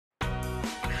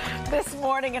This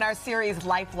morning in our series,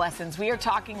 Life Lessons, we are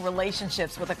talking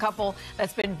relationships with a couple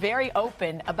that's been very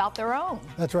open about their own.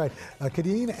 That's right.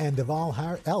 Khadeen and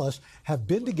Devale Ellis have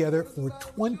been together for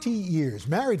 20 years,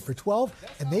 married for 12,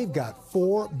 and they've got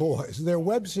 4 boys. Their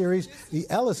web series, The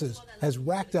Ellises, has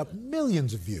racked up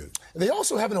millions of views. They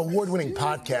also have an award-winning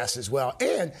podcast as well,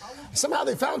 and somehow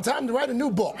they found time to write a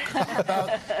new book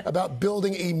about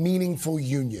building a meaningful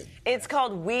union. It's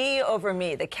called We Over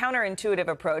Me, the counterintuitive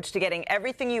approach to getting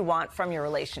everything you want from your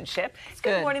relationship.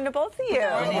 Good morning to both of you.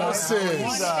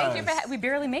 Thank you for we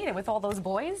barely made it with all those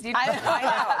boys. I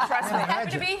know, trust me. I'm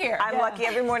happy to be here. I'm lucky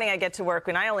every morning I get to work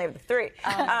when I only have 3.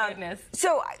 Oh, goodness.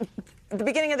 So, at the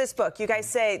beginning of this book, you guys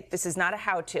say this is not a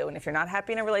how-to, and if you're not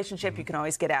happy in a relationship, you can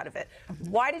always get out of it.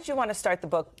 Why did you want to start the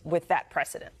book with that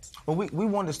precedent? Well, we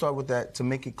wanted to start with that to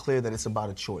make it clear that it's about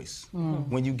a choice.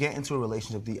 When you get into a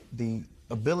relationship, the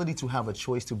ability to have a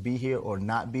choice to be here or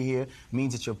not be here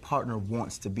means that your partner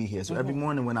wants to be here. So every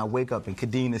morning when I wake up and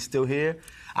Khadeen is still here,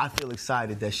 I feel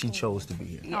excited that she chose to be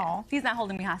here. Yeah. He's not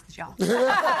holding me hostage, y'all.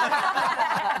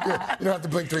 Yeah, you don't have to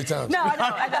blink 3 times. No,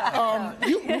 I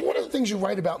know. One of the things you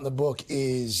write about in the book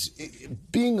is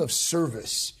being of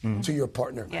service to your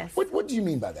partner. Yes. What do you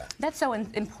mean by that? That's so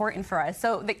important for us.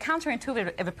 So the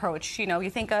counterintuitive approach, you know, you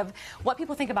think of what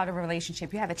people think about a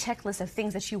relationship. You have a checklist of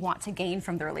things that you want to gain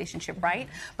from the relationship, right?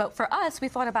 But for us, we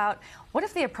thought about what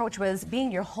if the approach was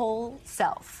being your whole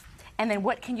self? And then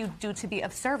what can you do to be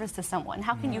of service to someone?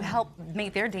 How can you help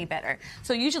make their day better?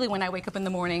 So usually when I wake up in the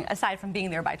morning, aside from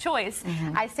being there by choice,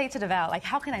 I say to Devale, like,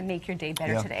 how can I make your day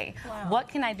better today? Wow. What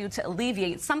can I do to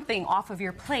alleviate something off of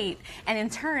your plate? And in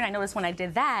turn, I noticed when I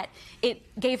did that, it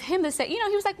gave him this, you know,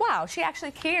 he was like, wow, she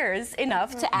actually cares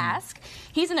enough to ask.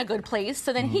 He's in a good place,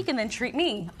 so then he can then treat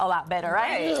me a lot better,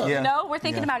 right? Yeah. You know, we're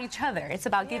thinking about each other. It's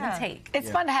about give and take. It's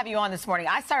fun to have you on this morning.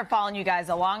 I started following you guys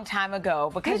a long time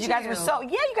ago because you guys were so,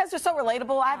 you guys are so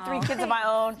relatable. I have 3 kids of my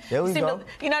own. There we go.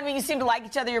 You know what I mean? You seem to like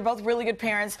each other. You're both really good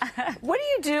parents. What do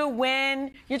you do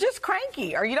when you're just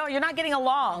cranky or you're not getting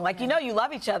along? Like, you know you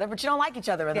love each other, but you don't like each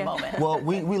other in the moment. Well,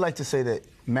 we like to say that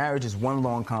marriage is one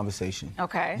long conversation.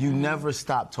 Okay. You never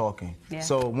stop talking. Yeah.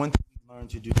 So one thing we learned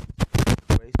to do is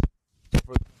grace.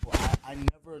 For example, I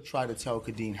never try to tell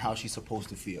Khadeen how she's supposed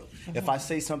to feel. If I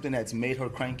say something that's made her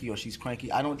cranky or she's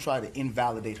cranky, I don't try to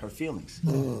invalidate her feelings.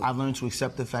 I've learned to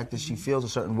accept the fact that she feels a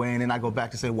certain way, and then I go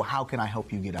back to say, well, how can I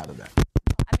help you get out of that?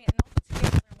 I mean, and also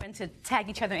together when to tag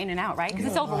each other in and out, right? Because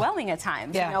it's overwhelming at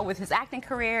times, you know, with his acting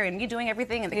career and me doing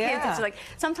everything and the kids. It's like,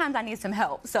 sometimes I need some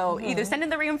help. So either send in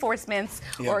the reinforcements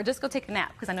or just go take a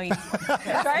nap, because I know you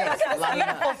Right? It's a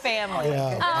beautiful family.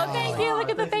 Oh, thank you. Look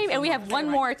at the baby. And we have one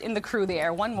more in the crew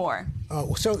there. One more.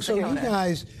 Oh, so you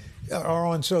guys are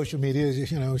on social media,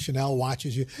 you know, Chanel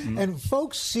watches you, and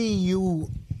folks see you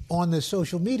on the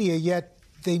social media, yet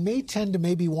they may tend to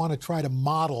maybe want to try to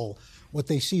model what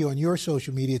they see on your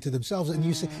social media to themselves, and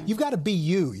you say you've got to be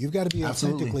you. You've got to be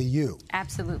authentically you.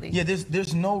 Absolutely. Yeah,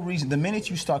 there's no reason. The minute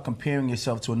you start comparing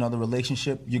yourself to another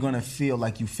relationship, you're gonna feel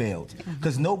like you failed,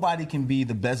 because nobody can be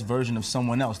the best version of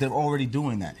someone else. They're already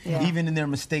doing that, even in their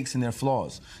mistakes and their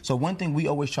flaws. So one thing we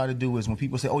always try to do is when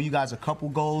people say, "Oh, you guys are couple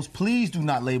goals," please do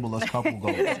not label us couple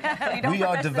goals. We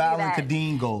are Devale and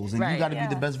Khadeen goals, and you got to be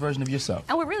the best version of yourself.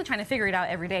 And we're really trying to figure it out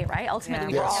every day, right? Ultimately,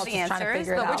 we don't have the answers,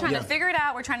 but we're trying to figure it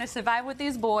out. We're trying to survive with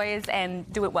these boys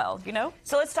and do it well, you know?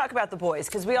 So let's talk about the boys,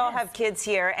 because we all have kids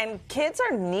here, and kids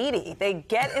are needy. They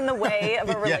get in the way of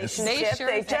a relationship.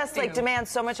 They just like demand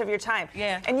so much of your time.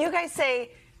 And you guys say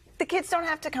the kids don't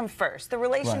have to come first. The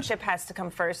relationship has to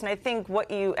come first. And I think what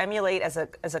you emulate as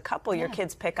a couple, your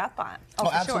kids pick up on.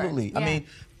 Oh, absolutely. I mean,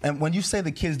 and when you say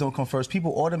the kids don't come first,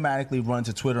 people automatically run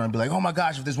to Twitter and be like, oh my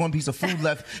gosh, if there's one piece of food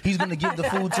left, he's going to give the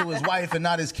food to his wife and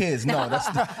not his kids. No,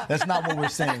 that's not what we're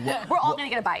saying. We're all going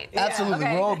to get a bite. Absolutely.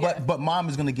 We're all, but mom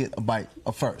is going to get a bite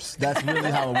first. That's really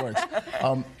how it works.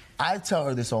 I tell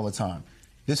her this all the time.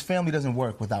 This family doesn't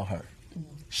work without her.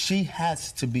 She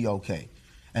has to be okay.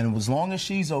 And as long as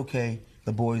she's okay,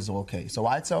 the boys are okay. So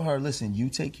I tell her, listen, you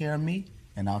take care of me,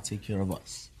 and I'll take care of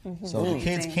us. So the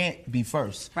kids can't be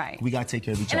first. Right. We got to take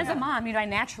care of each other. And as a mom, you know,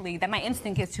 my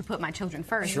instinct is to put my children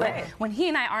first. Sure. But when he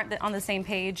and I aren't on the same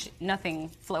page, nothing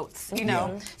floats, you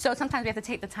know? So sometimes we have to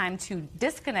take the time to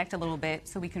disconnect a little bit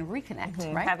so we can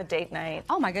reconnect, right? Have a date night.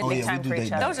 Oh, my goodness. Oh, yeah, time for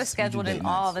each other. Those are scheduled in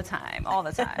all the time, all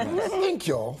the time. Thank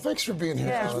y'all. Thanks for being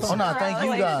here. Oh, no, thank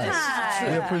you guys.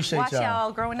 We appreciate Watch y'all.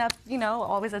 y'all growing up, you know,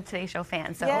 always a Today Show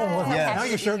fan. So Now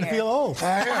you're starting to feel old.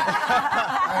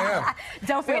 I am.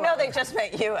 don't feel We know old. they just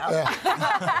met you.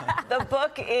 The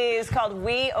book is called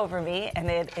We Over Me, and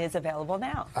it is available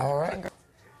now. All right.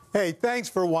 Hey, thanks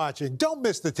for watching. Don't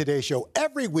miss the Today Show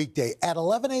every weekday at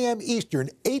 11 a.m. Eastern,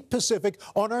 8 Pacific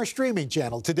on our streaming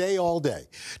channel, Today All Day.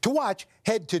 To watch,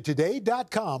 head to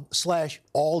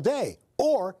today.com/allday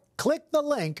or click the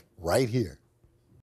link right here.